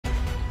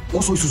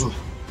O soysuzu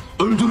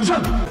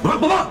öldüreceğim.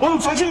 Bırak baba.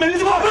 Oğlum sakin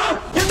beni var.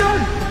 Yeter.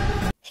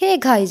 Hey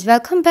guys,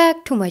 welcome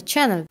back to my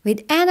channel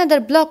with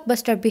another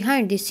blockbuster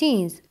behind the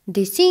scenes.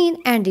 The scene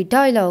and the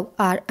dialogue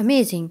are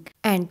amazing,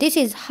 and this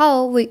is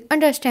how we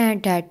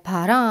understand that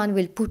Baran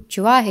will put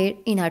Jawahir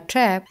in a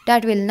trap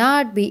that will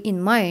not be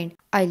in mind.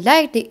 I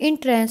like the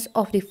entrance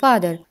of the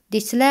father. The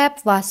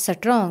slap was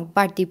strong,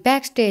 but the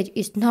backstage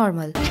is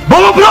normal.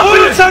 Baba bırak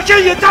beni sakin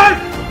yeter.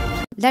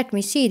 Let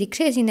me see the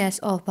craziness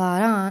of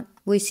Baran.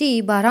 We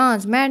see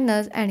Baran's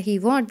madness and he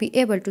won't be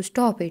able to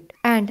stop it.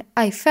 And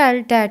I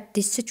felt that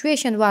this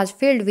situation was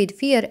filled with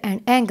fear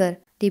and anger.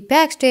 The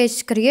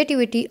backstage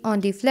creativity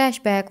on the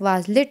flashback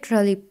was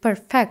literally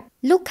perfect.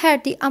 Look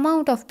at the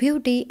amount of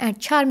beauty and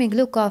charming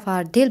look of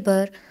our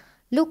Dilbar.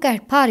 Look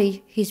at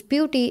Barish, his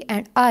beauty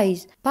and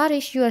eyes.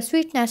 Barish, your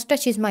sweetness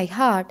touches my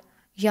heart.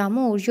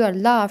 Yağmur, your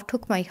love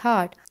took my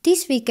heart.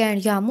 This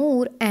weekend,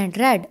 Yağmur and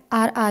Red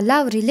are a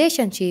love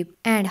relationship,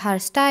 and her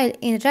style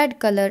in red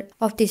color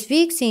of this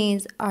week's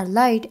scenes are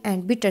light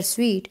and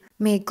bittersweet.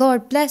 May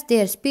God bless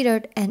their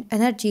spirit and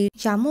energy.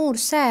 Yağmur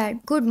said,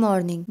 "Good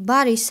morning."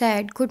 Barış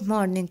said, "Good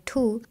morning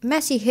too."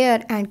 Messy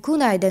hair and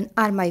günaydın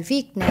are my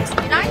weakness.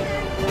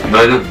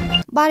 Günaydın.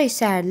 Barış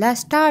said,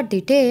 "Let's start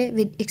the day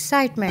with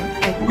excitement."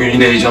 Bugün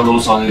yine heyecan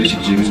dolu sahneleri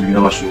çekeceğimiz bir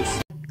güne başlıyoruz.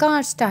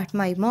 Can't start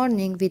my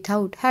morning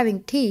without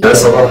having tea. Ben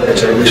sabah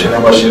çayımı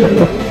içmeye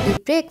başlıyorum.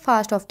 The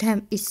breakfast of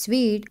them is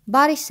sweet.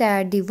 Barış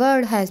said the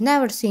world has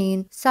never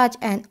seen such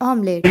an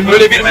omelette.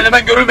 Böyle bir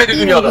menemen görülmedi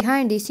Even dünyada.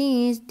 behind the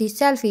scenes, the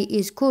selfie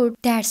is good.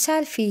 That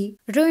selfie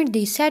ruined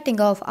the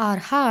setting of our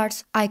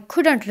hearts. I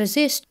couldn't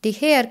resist the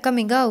hair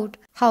coming out.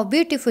 How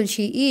beautiful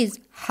she is.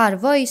 Her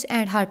voice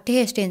and her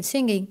taste in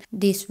singing.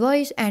 This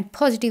voice and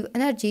positive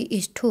energy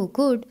is too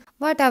good.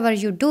 Whatever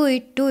you do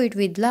it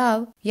with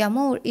love.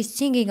 Yağmur is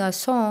singing a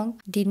song.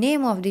 The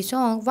name of the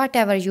song,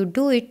 whatever you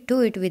do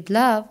it with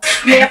love.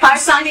 Ne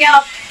yaparsan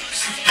yap,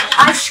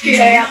 aşk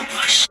ile yap.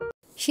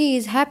 She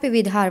is happy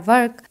with her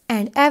work,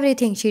 and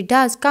everything she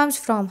does comes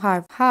from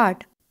her heart.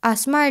 A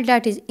smile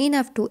that is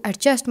enough to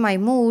adjust my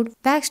mood.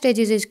 Backstage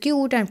is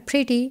cute and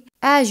pretty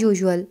as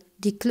usual.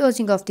 The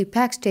closing of the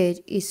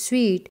backstage is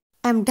sweet.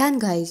 I'm done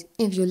guys.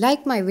 If you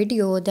like my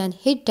video then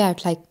hit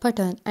that like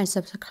button and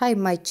subscribe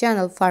my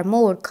channel for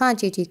more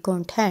Kanchichi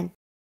content.